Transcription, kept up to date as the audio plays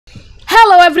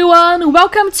everyone,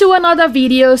 welcome to another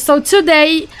video. So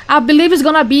today I believe is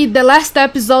gonna be the last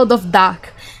episode of Darq.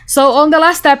 So on the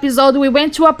last episode we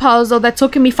went to a puzzle that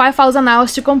took me 5,000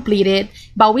 hours to complete it,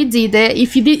 but we did it.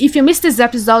 If you missed this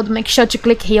episode, make sure to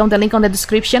click here on the link on the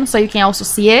description so you can also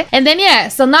see it. And then yeah,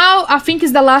 so now I think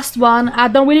it's the last one. I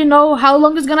don't really know how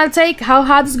long it's gonna take, how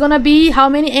hard it's gonna be, how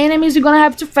many enemies you're gonna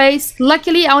have to face.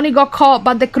 Luckily I only got caught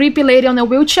by the creepy lady on a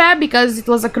wheelchair because it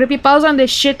was a creepy puzzle and the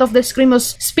shit of the screen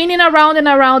was spinning around and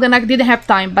around and I didn't have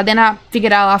time, but then I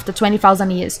figured out after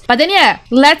 20,000 years. But then yeah,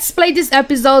 let's play this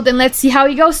episode and let's see how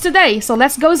it goes today. So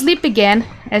let's go sleep again,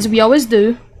 as we always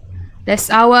do. That's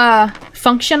our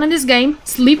function in this game.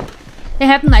 Sleep and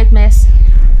have nightmares.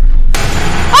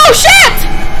 Oh shit!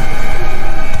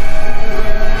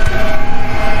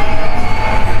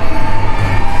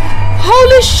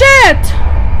 Holy shit!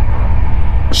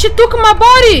 She took my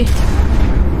body!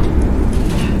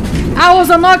 I was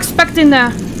not expecting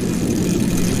that.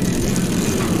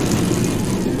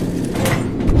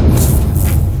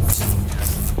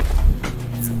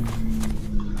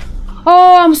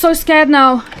 Oh, I'm so scared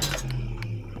now.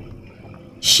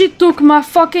 She took my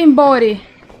fucking body.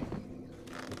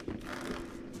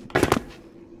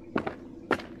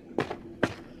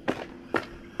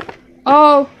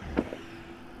 Oh.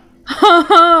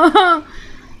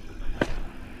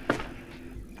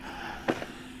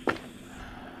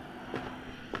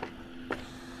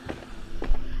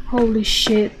 Holy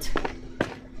shit.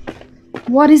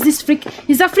 What is this freak?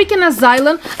 Is that freaking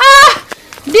asylum? Ah!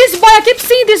 This boy, I keep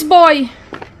seeing this boy.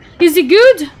 Is he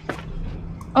good?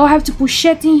 Oh, I have to push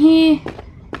shit in here.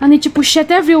 I need to push shit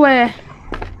everywhere.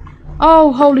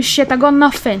 Oh, holy shit, I got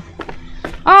nothing.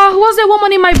 Oh, who was the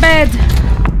woman in my bed?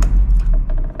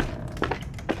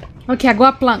 Okay, I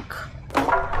got a plank.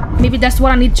 Maybe that's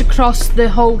what I need to cross the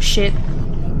whole shit.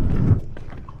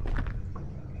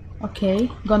 Okay,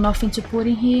 got nothing to put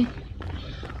in here.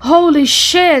 Holy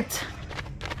shit.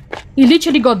 It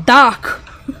literally got dark.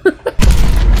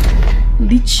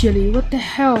 Literally, what the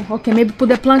hell? Okay, maybe put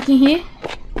the plank in here.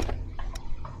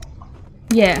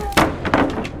 Yeah.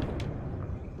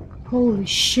 Holy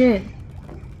shit.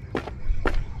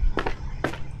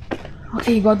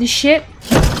 Okay, you got this shit.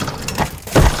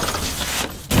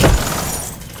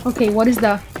 Okay, what is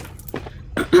that?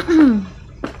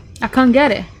 I can't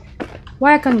get it.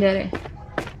 Why I can't get it?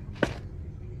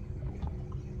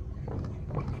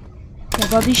 I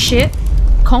got this shit.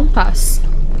 Compass.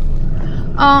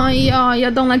 Oh, yeah, I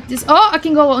don't like this. Oh, I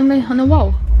can go on the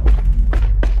wall.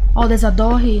 Oh, there's a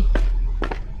door here.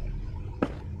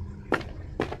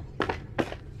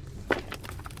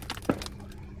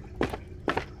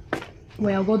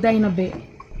 Well, I'll go there in a bit.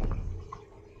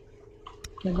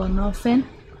 Okay, I got nothing.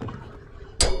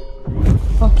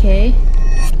 Okay.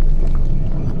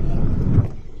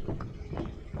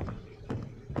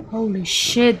 Holy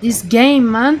shit, this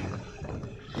game, man.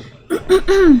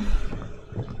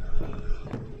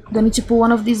 Do I need to put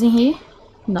one of these in here?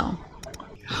 No.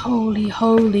 Holy,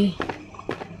 holy.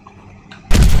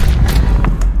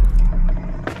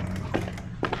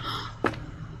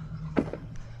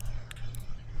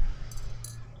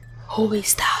 Who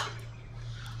is that?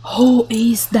 Who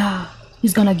is that?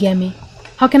 He's gonna get me.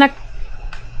 How can I...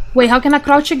 Wait, how can I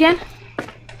crouch again?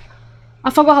 I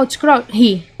forgot how to crouch.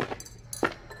 He.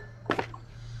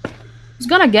 He's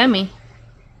gonna get me.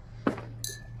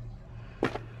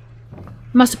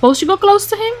 Am I supposed to go close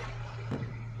to him?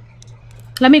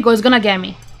 Let me go, he's gonna get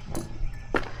me.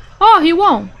 Oh, he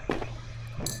won't.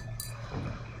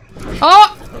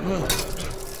 Oh!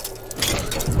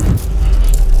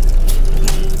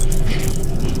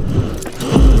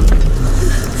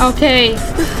 Okay.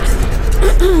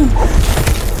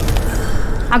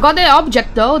 I got the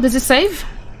object though. Does it save?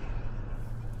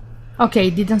 Okay,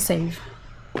 it didn't save.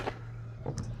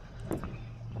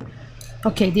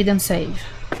 Okay, it didn't save.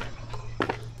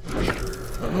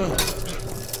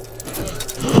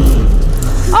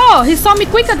 Oh, he saw me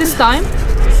quicker this time.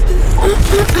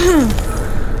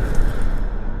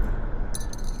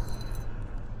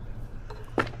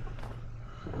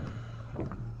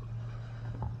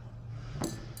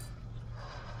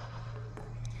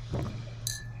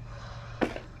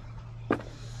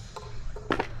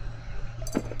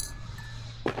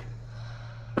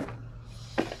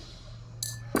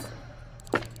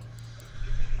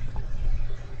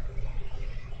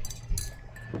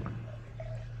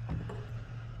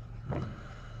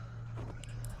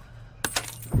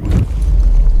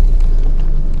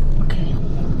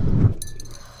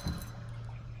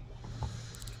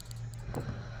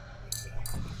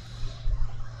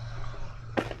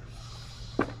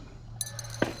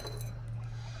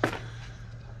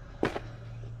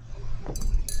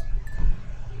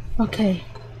 Okay.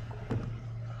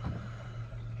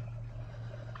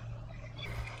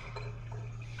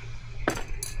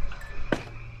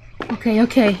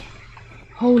 Okay.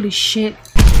 Holy shit.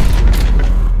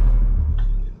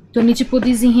 Do I need to put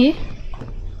this in here?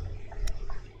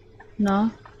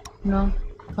 No.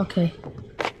 Okay.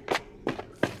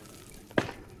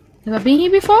 Have I been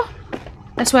here before?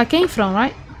 That's where I came from,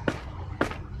 right?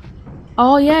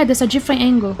 Oh yeah, there's a different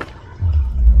angle.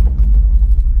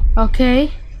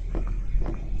 Okay.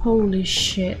 Holy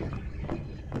shit.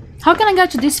 How can I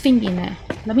get to this thing in there?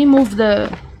 Let me move the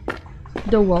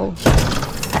wall.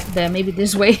 There, maybe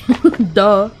this way.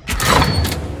 Duh.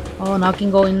 Oh, now I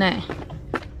can go in there.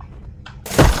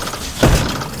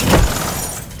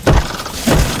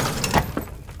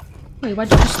 Wait, why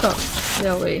did you stop?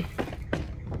 Yeah, wait.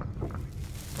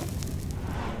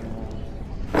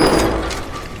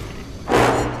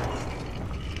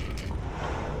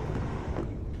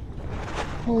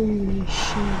 Holy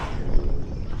shit.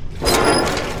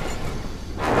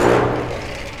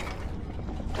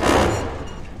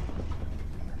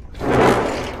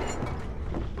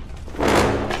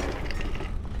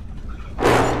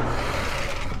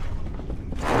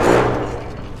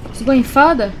 It's going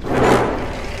further.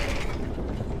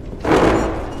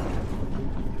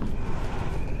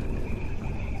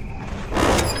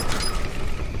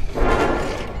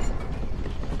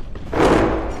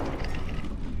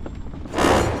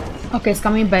 Okay, it's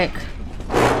coming back.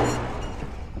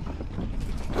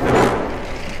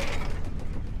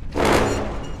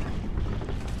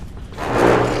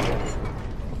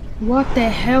 What the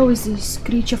hell is this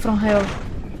creature from hell?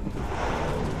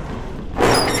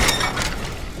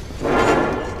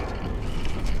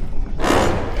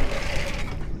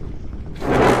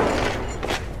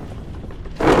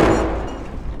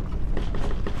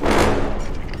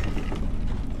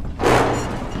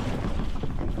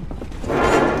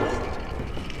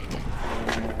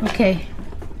 Okay.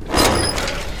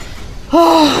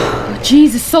 Oh,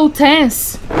 jeez, it's so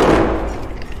tense.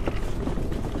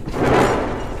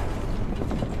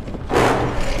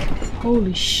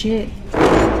 Holy shit.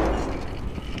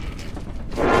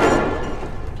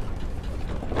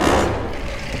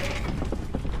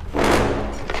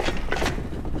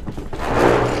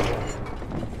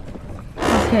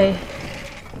 Okay.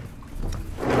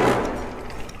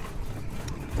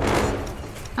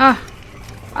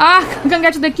 I can't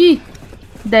get to the key.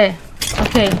 There.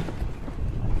 Okay.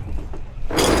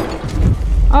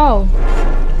 Oh.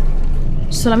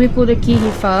 So let me put the key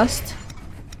here first.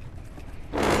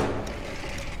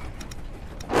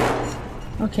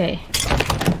 Okay.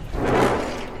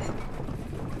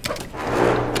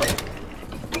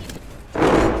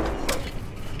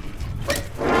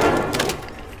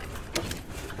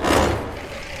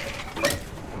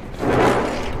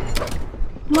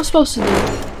 What am I supposed to do?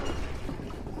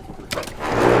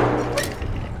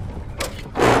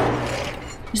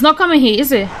 It's not coming here,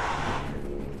 is it?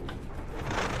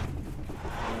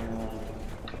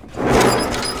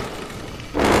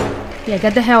 Yeah,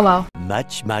 get the hell out.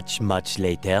 Much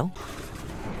later.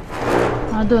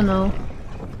 I don't know.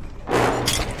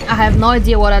 I have no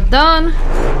idea what I've done,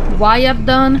 why I've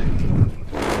done.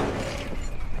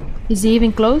 Is he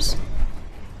even close?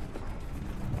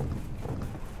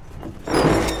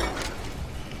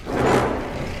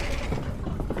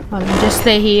 Oh, let me just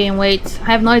stay here and wait. I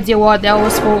have no idea what that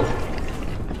was for.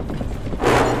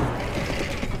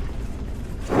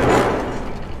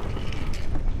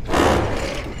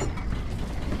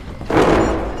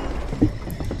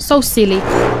 So silly.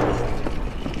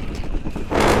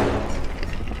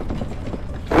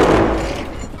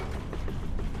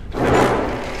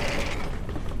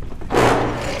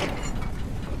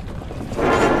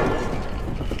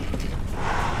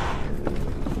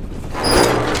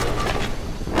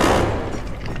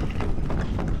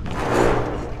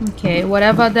 Okay,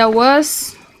 whatever that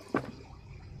was.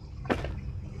 I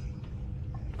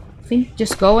think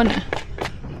just go in there.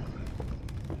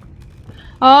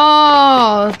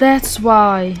 Oh, that's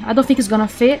why. I don't think it's gonna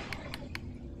fit.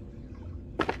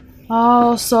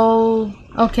 Oh, so...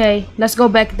 Okay, let's go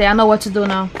back there. I know what to do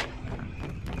now.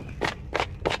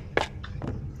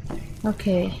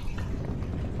 Okay.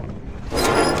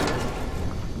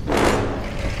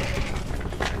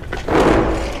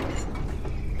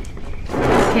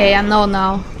 Okay, I know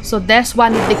now. So that's why I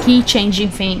need the key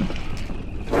changing thing.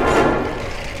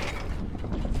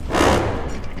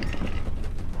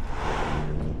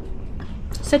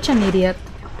 Such an idiot.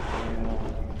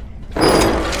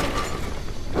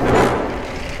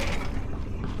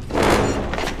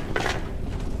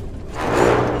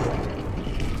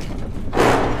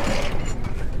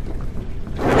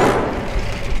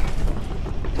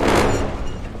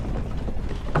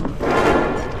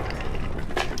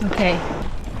 Okay.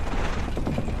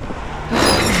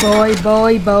 Boy,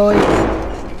 boy, boy.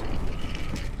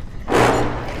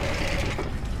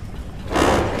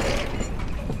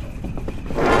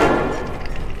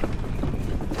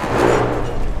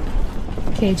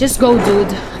 Okay, just go,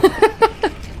 dude.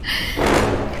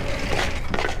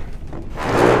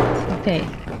 Okay.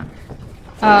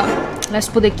 Let's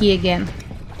put the key again.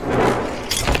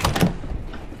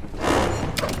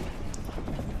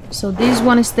 So this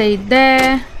one stayed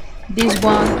there. This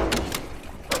one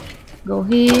go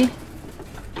here.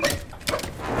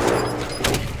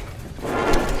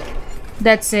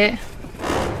 That's it.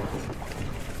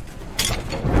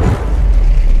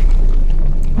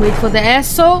 Wait for the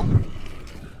asshole.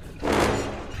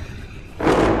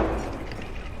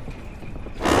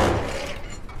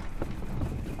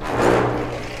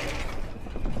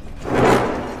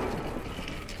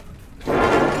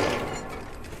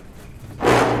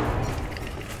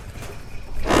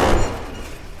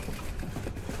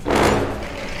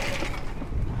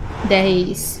 There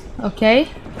he is. Okay.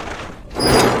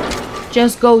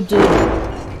 Just go, dude.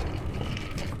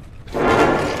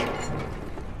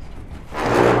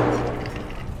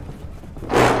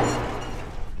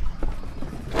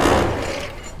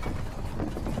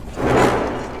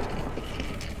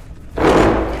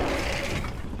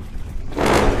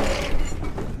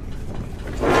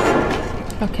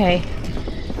 Okay.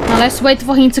 Now let's wait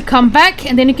for him to come back,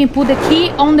 and then you can put the key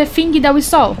on the thingy that we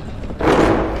saw.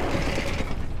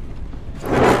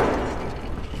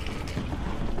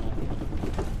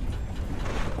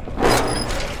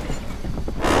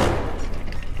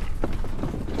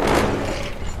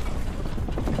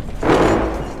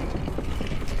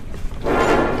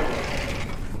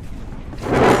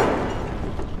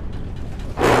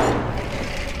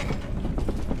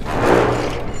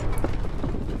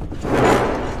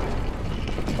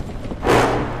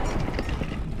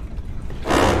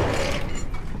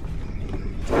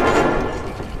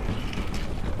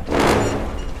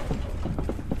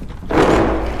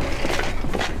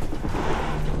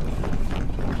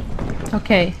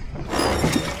 Okay.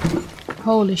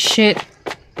 Holy shit.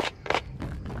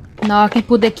 Now I can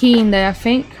put the key in there, I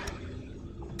think.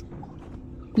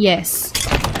 Yes.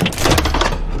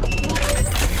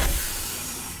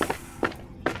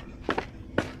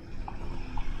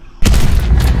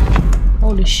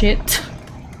 Holy shit.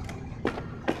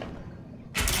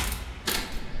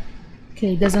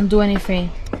 Okay, it doesn't do anything.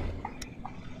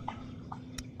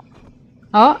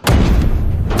 Oh.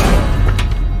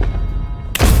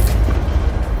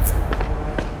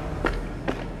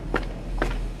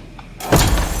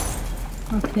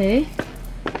 Okay.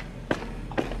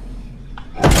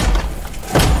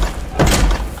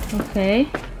 Okay.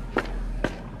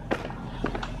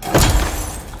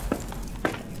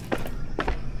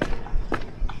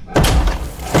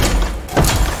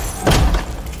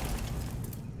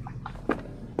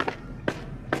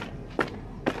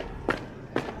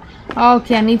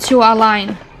 Okay, I need to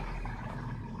align.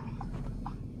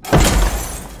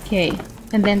 Okay,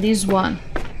 and then this one.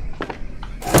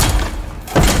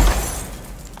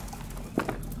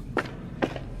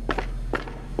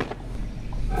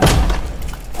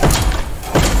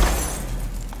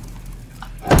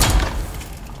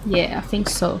 Yeah, I think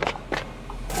so.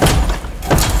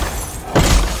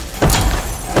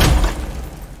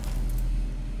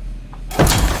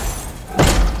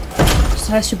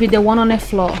 So has to be the one on the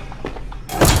floor.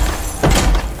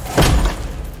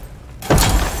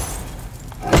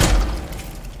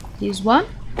 This one?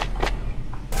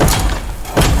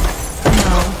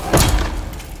 No.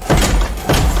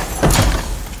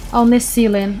 On the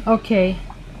ceiling. Okay.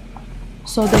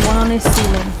 So the one on the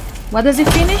ceiling. What does it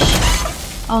finish?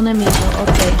 On the middle.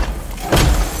 Okay.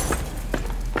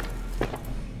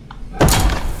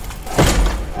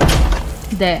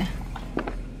 There.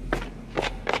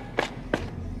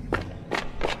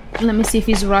 Let me see if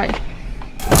it's right.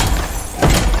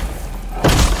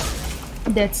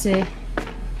 That's it.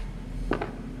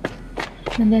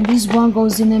 And then this one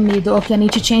goes in the middle. Okay, I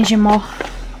need to change them all.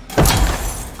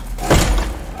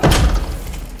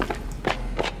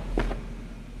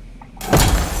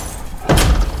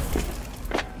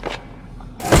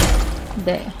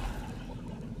 There.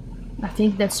 I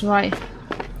think that's right.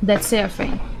 That's it, I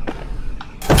think.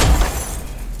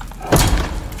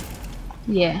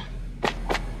 Yeah.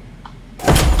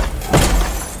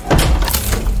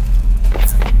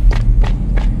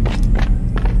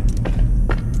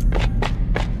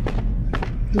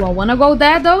 Do I wanna go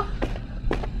there though?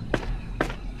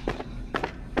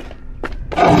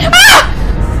 Ah!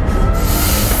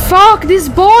 Fuck this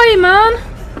boy, man!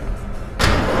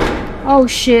 Oh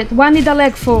shit, what I need a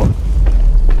leg for?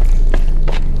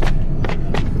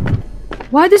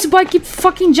 Why does this boy keep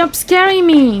fucking jump scaring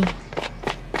me?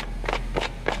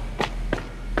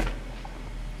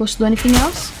 Supposed to do anything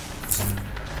else?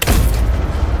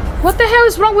 What the hell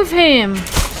is wrong with him?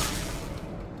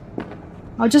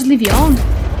 I'll just leave you on.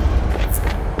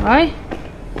 Right?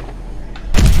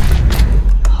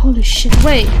 Holy shit,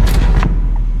 wait.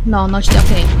 No, not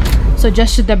okay. So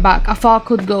just to the back. I thought I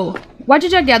could go. What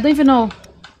did I get? I don't even know.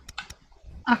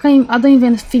 I don't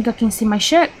even think I can see my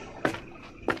shit.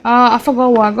 I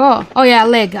forgot what I got. Oh yeah, a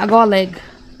leg. I got a leg.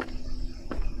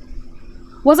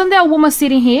 Wasn't there a woman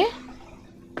sitting here?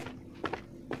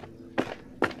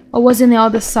 Or was it on the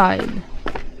other side?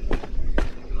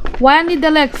 Why I need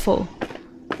the leg for?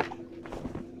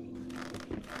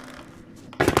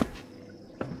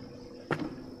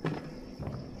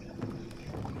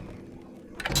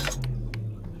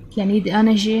 Okay, I need the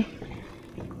energy.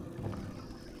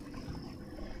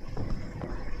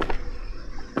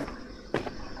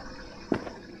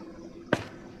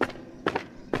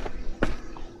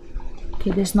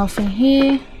 Okay, there's nothing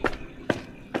here.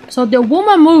 So the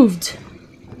woman moved.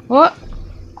 What?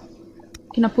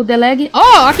 Can I put the leg in?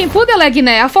 Oh, I can put the leg in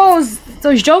there. I thought I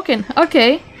was joking.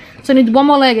 Okay. So I need one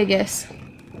more leg, I guess.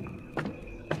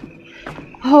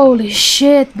 Holy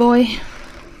shit, boy.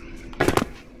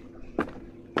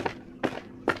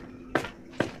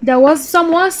 There was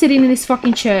someone sitting in this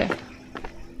fucking chair.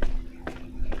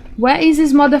 Where is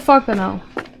this motherfucker now?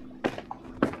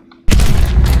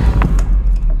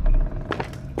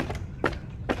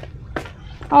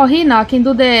 Oh, here now. I can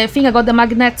do the thing. I got the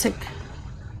magnetic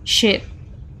shit.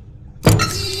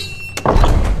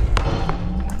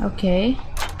 Okay.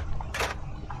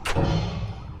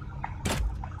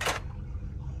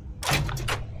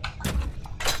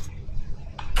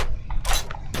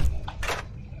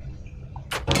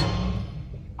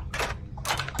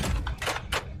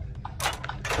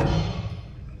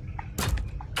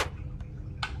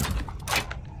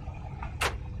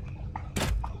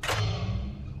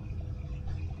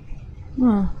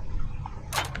 Hmm.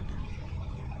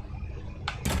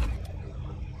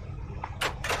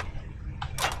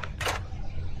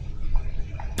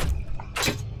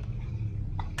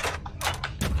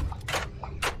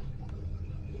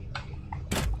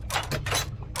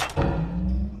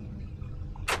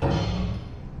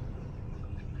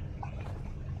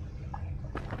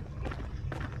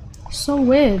 So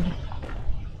weird.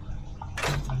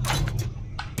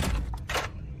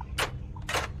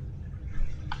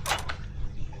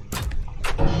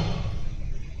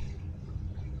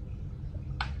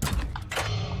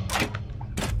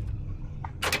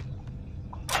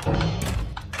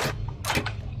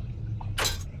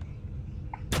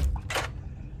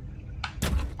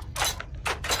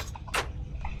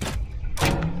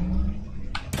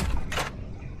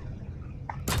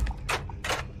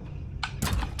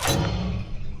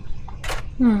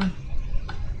 Hmm.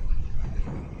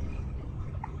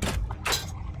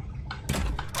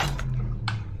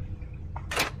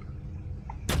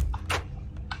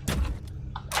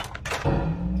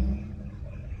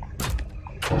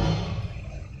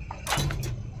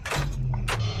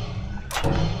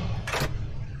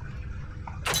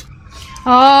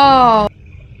 Oh.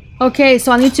 Okay,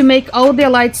 so I need to make all the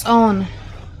lights on.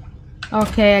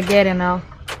 Okay, I get it now.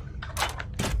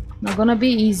 Not gonna be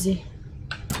easy.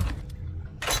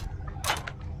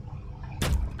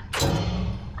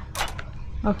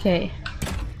 Okay.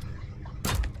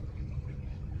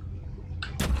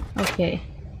 Okay.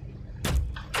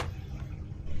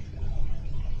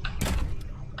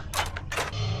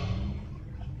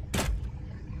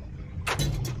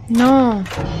 No.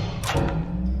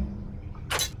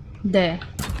 There.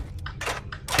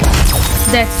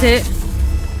 That's it.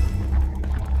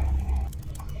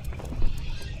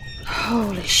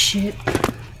 Holy shit.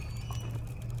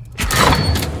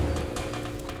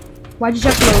 Why did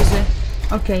you close it?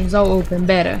 Okay, it's all open.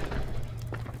 Better.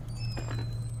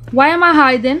 Why am I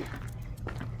hiding?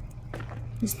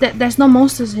 There's no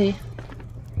monsters here.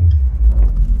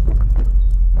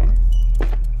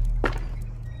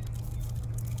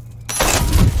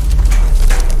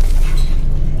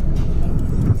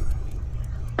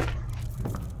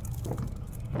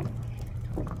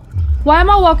 Why am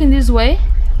I walking this way?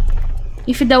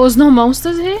 If there was no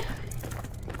monsters here?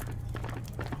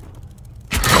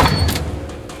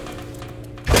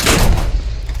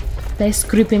 That's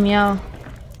creeping me out.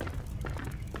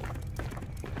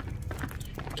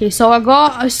 Okay, so I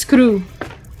got a screw.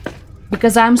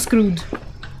 Because I'm screwed.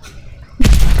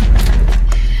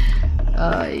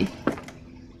 I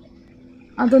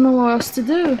don't know what else to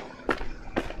do.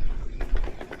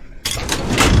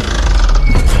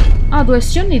 Ah, do I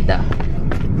still need that?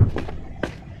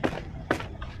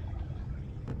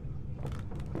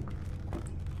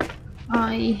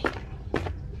 Why?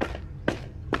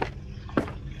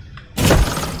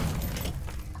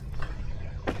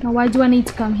 Now why do I need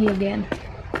to come here again?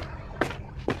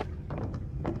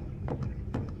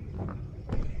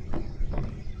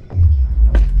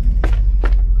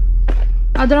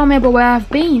 I don't remember where I've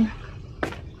been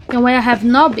and where I have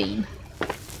not been.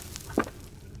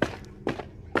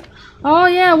 Oh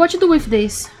yeah, what you do with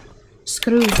this?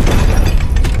 Screw.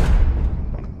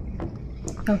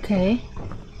 Okay.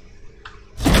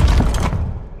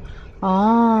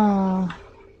 Oh.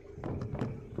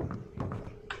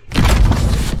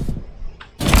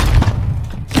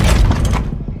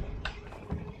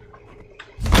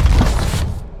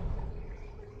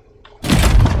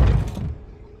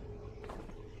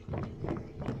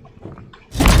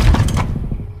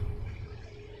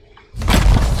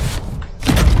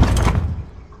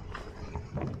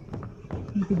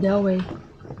 Maybe that way.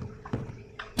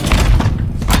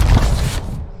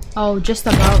 Oh, just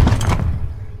about.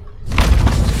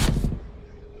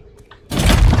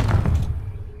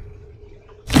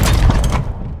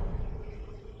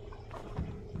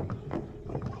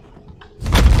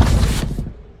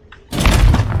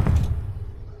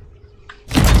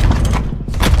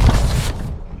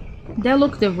 That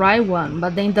look the right one,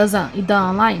 but then it doesn't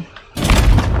align.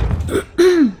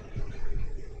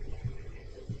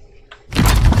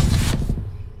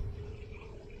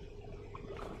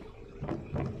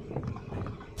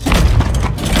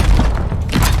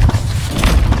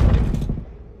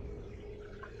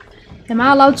 Am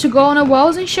I allowed to go on the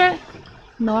walls and shit?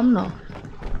 No, I'm not.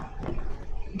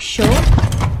 You sure?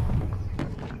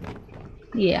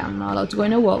 Yeah, I'm not allowed to go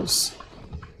in the walls.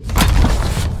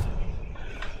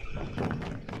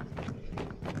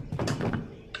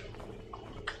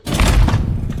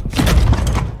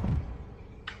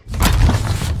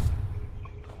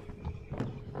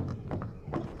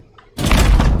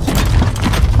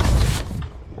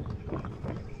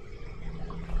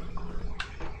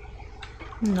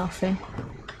 Nothing.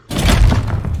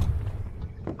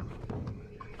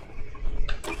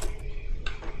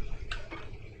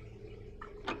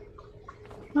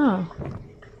 Oh.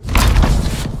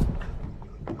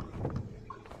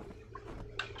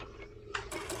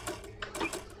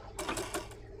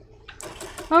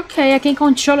 Okay, I can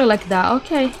control it like that.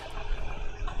 Okay.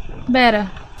 Better.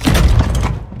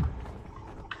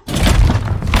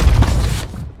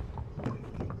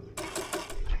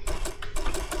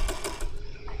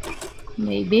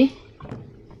 Maybe.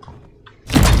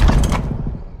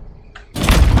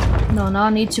 No, now I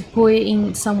need to put it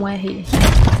in somewhere here.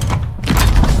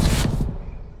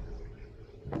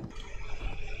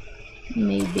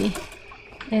 Maybe.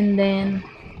 And then...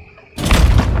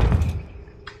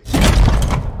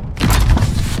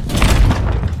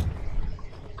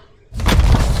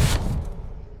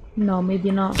 No,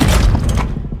 maybe not.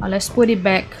 Let's put it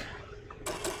back.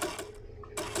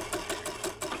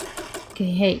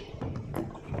 Okay, hey.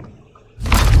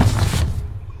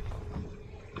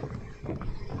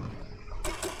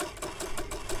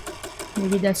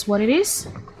 Maybe that's what it is.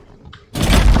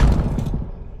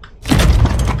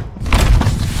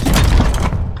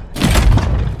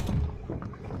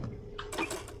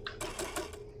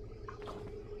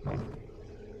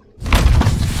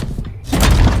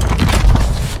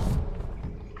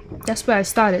 That's where I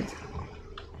started.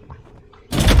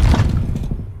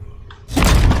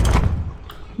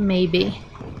 Maybe.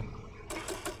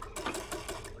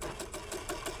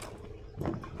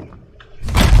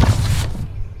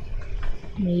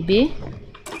 Maybe.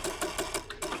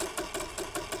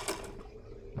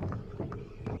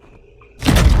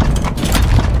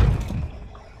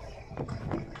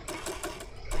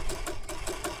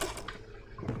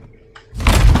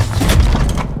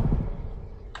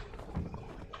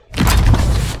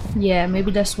 Yeah,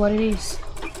 maybe that's what it is.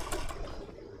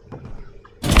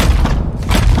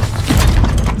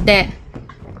 There.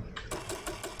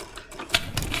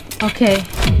 Okay.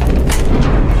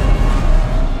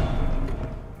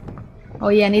 Oh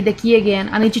yeah, I need the key again.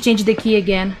 I need to change the key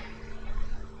again.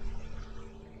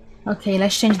 Okay,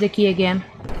 let's change the key again.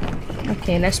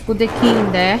 Okay, let's put the key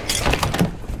in there.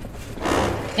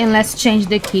 And let's change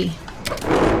the key.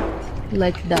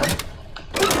 Like that.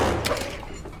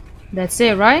 That's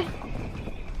it, right?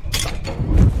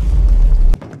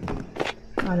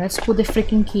 Oh, let's put the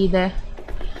freaking key there.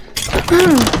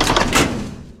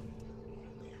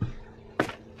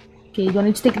 Okay, do I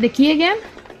need to take the key again?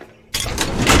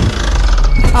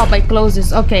 Oh, but it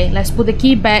closes. Okay, let's put the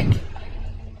key back.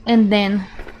 And then...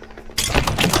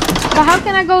 But how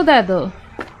can I go there, though?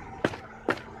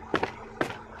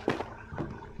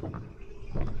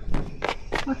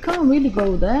 I can't really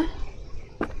go there.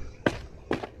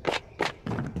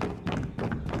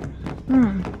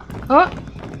 Oh!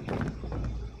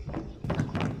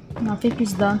 No, I think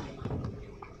it's done.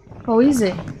 Oh, is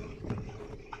it?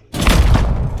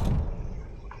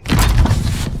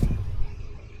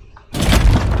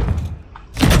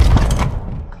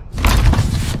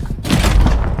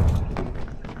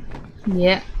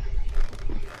 Yeah.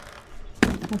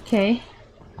 Okay.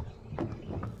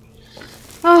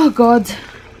 Oh god.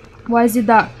 Why is it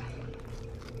that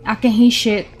I can hear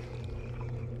shit?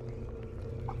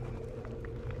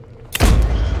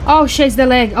 Oh shit, it's the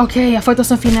leg. Okay, I thought it was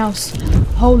something else.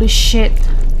 Holy shit.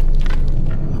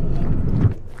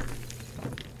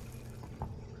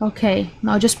 Okay,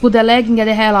 now just put the leg and get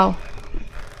the hell out.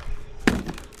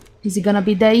 Is it gonna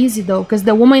be that easy though? Because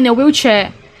the woman in a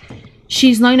wheelchair,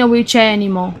 she's not in a wheelchair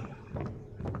anymore.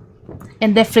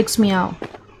 And that freaks me out.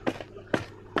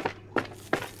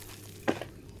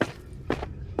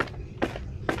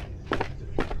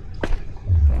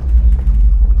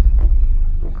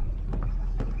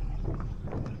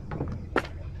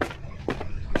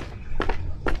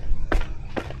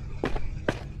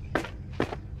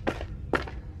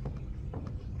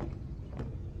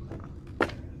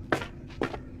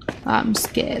 I'm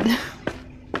scared.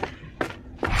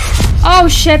 Oh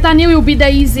shit, I knew it would be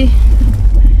that easy.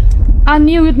 I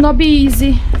knew it would not be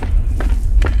easy.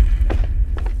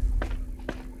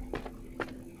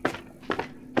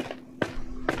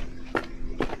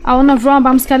 I wanna run, but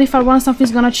I'm scared if I run,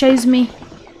 something's gonna chase me.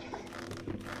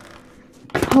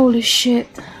 Holy shit.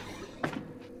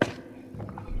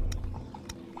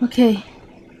 Okay.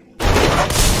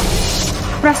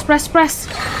 Press, press, press.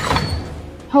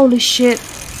 Holy shit.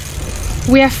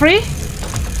 We are free?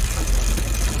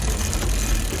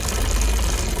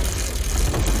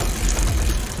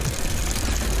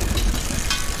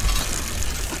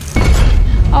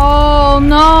 Oh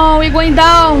no, we're going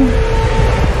down.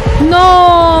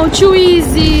 No, too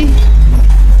easy.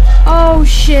 Oh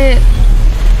shit.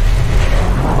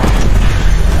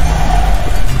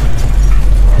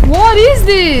 What is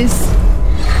this?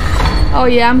 Oh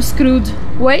yeah, I'm screwed.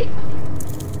 Wait.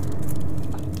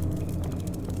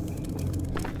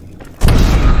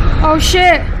 Oh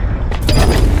shit.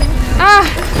 Ah!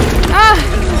 Ah!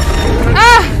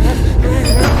 Ah!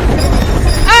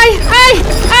 Ay!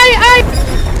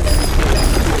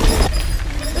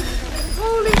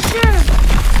 Holy shit.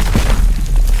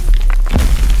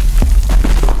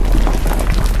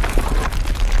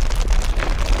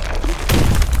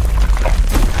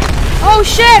 Oh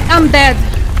shit, I'm dead.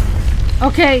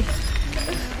 Okay.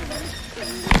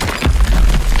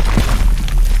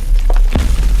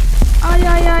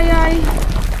 Ay.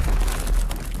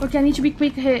 Okay, I need to be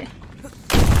quick here.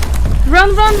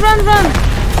 Run.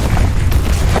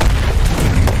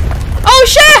 Oh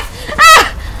shit!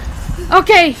 Ah!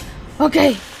 Okay.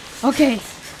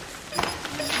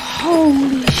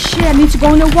 Holy shit, I need to go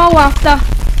on the wall after.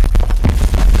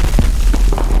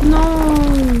 No.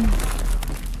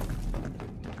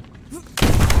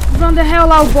 Run the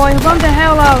hell out, boy. Run the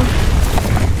hell out.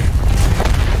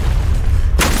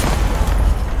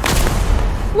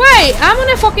 Wait, I'm on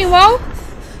a fucking wall.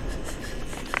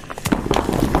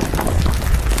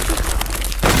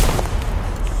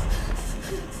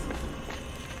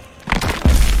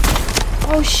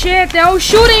 Oh shit, they're all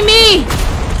shooting me.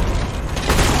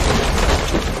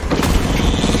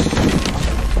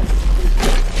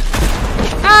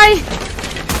 Ay.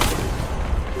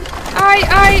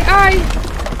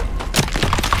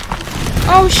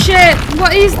 Oh shit,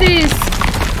 what is this?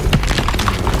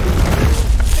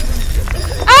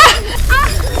 Ay.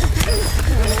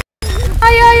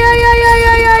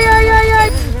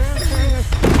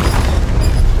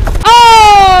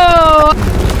 Oh!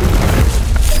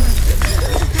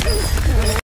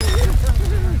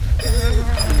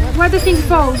 Where the thing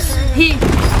falls? Here.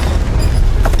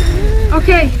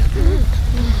 Okay.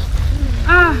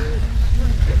 Ah.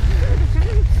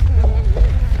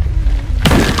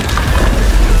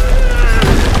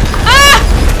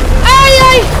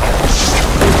 Ay.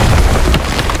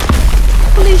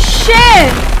 Holy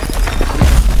shit.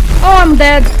 Oh, I'm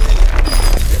dead.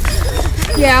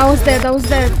 Yeah, I was dead.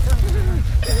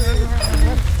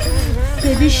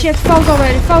 Okay, this shit falls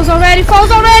already.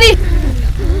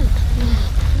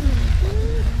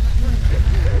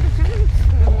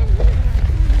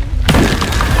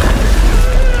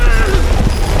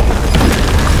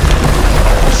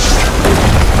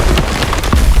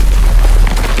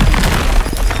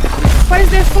 What is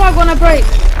this floor gonna break?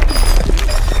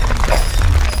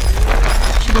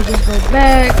 Should I just go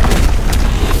back?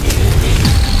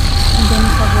 And then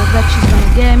if I go back, she's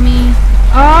gonna get me.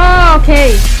 Oh,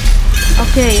 okay.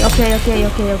 Okay.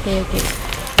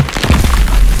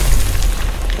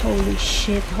 Holy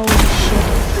shit, holy shit.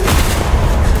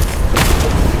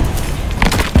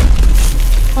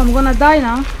 Oh, I'm gonna die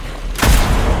now.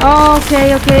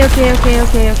 Okay.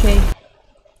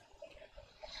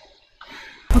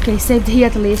 Okay, saved here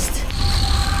at least.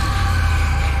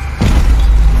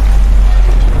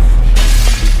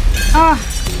 Ah.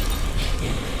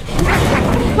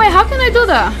 Wait, how can I do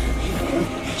that?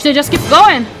 Should I just keep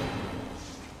going?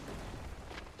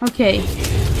 Okay.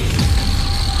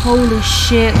 Holy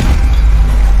shit.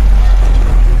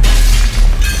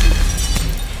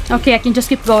 Okay, I can just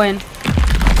keep going.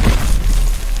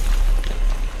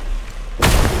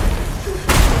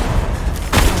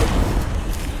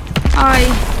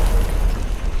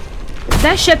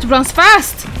 That shit runs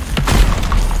fast.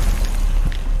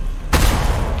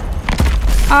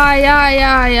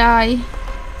 Ay.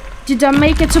 Did I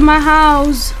make it to my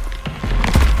house?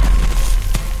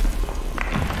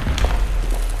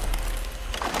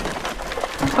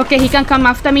 Okay, he can't come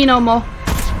after me no more.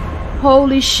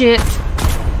 Holy shit.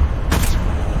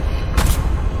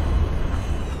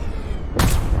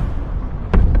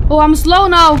 Oh, I'm slow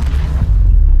now.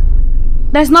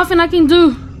 There's nothing I can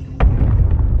do.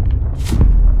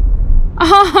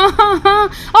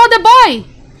 Oh, the boy!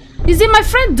 Is he my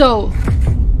friend though?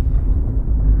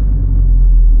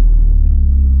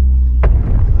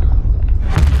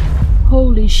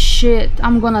 Holy shit,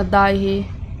 I'm gonna die here.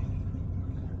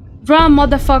 Run,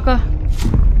 motherfucker.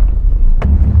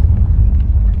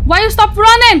 Why you stop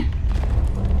running?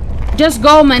 Just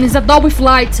go, man. It's a door with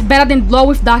light. Better than door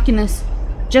with darkness.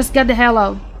 Just get the hell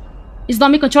out. It's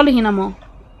not me controlling him no more.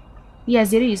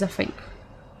 Yes, it is, I think.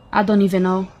 I don't even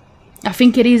know. I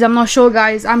think it is. I'm not sure,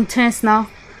 guys. I'm tense now.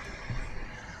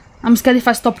 I'm scared if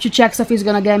I stop to check stuff, he's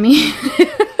gonna get me.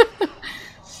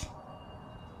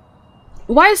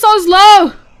 Why so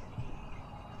slow?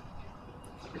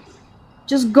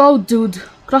 Just go, dude.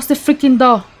 Cross the freaking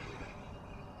door.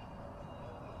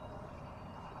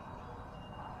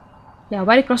 Yeah, I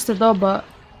already crossed the door, but...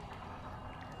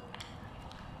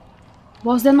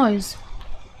 what's the noise?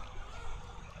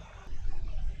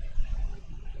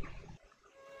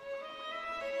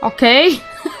 Okay.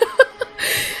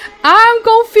 I'm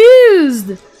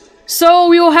confused. So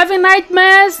we were having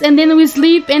nightmares and then we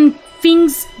sleep and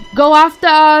things go after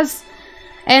us.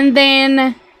 And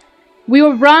then we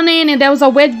were running and there was a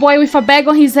wet boy with a bag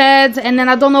on his head. And then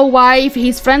I don't know why, if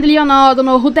he's friendly or not. I don't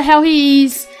know who the hell he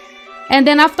is. And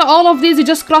then after all of this, we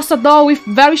just crossed a door with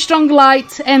very strong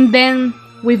light. And then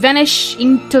we vanish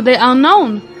into the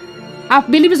unknown. I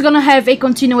believe it's gonna have a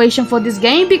continuation for this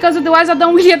game, because otherwise I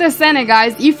don't really understand it,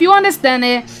 guys. If you understand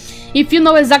it, if you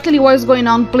know exactly what is going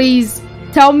on, please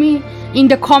tell me in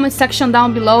the comment section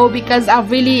down below, because I'm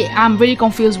really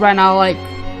confused right now. Like,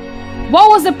 what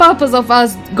was the purpose of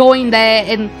us going there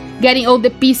and getting all the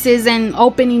pieces and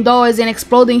opening doors and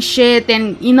exploding shit,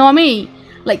 and you know what I mean?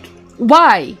 Like,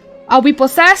 why? Are we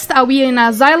possessed? Are we in an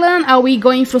asylum? Are we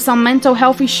going through some mental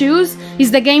health issues?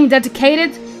 Is the game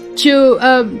dedicated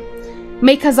to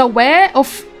make us aware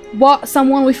of what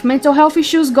someone with mental health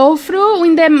issues go through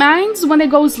in their minds when they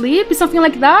go to sleep? Something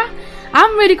like that?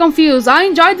 I'm really confused. I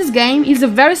enjoyed this game. It's a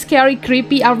very scary,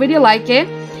 creepy. I really like it.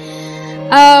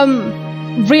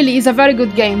 Really, it's a very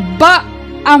good game. But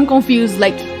I'm confused.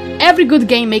 Like, every good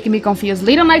game making me confused.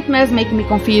 Little Nightmares making me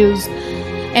confused.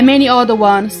 And many other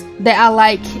ones that I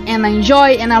like and I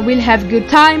enjoy and I really have good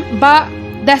time. But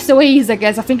that's the way it is, I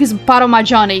guess. I think it's part of my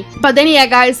journey. But then yeah,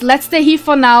 guys, let's stay here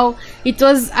for now. It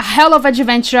was a hell of an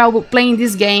adventure playing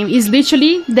this game. It's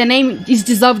literally, the name is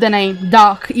deserved the name.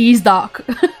 Darq. It is dark.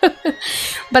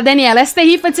 But then yeah, let's stay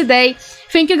here for today.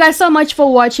 Thank you guys so much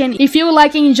for watching. If you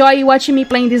like and enjoy watching me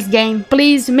playing this game,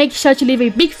 please make sure to leave a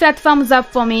big fat thumbs up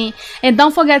for me. And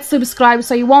don't forget to subscribe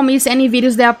so you won't miss any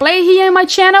videos that I play here on my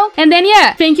channel. And then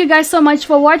yeah, thank you guys so much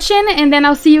for watching. And then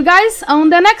I'll see you guys on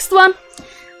the next one.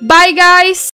 Bye guys!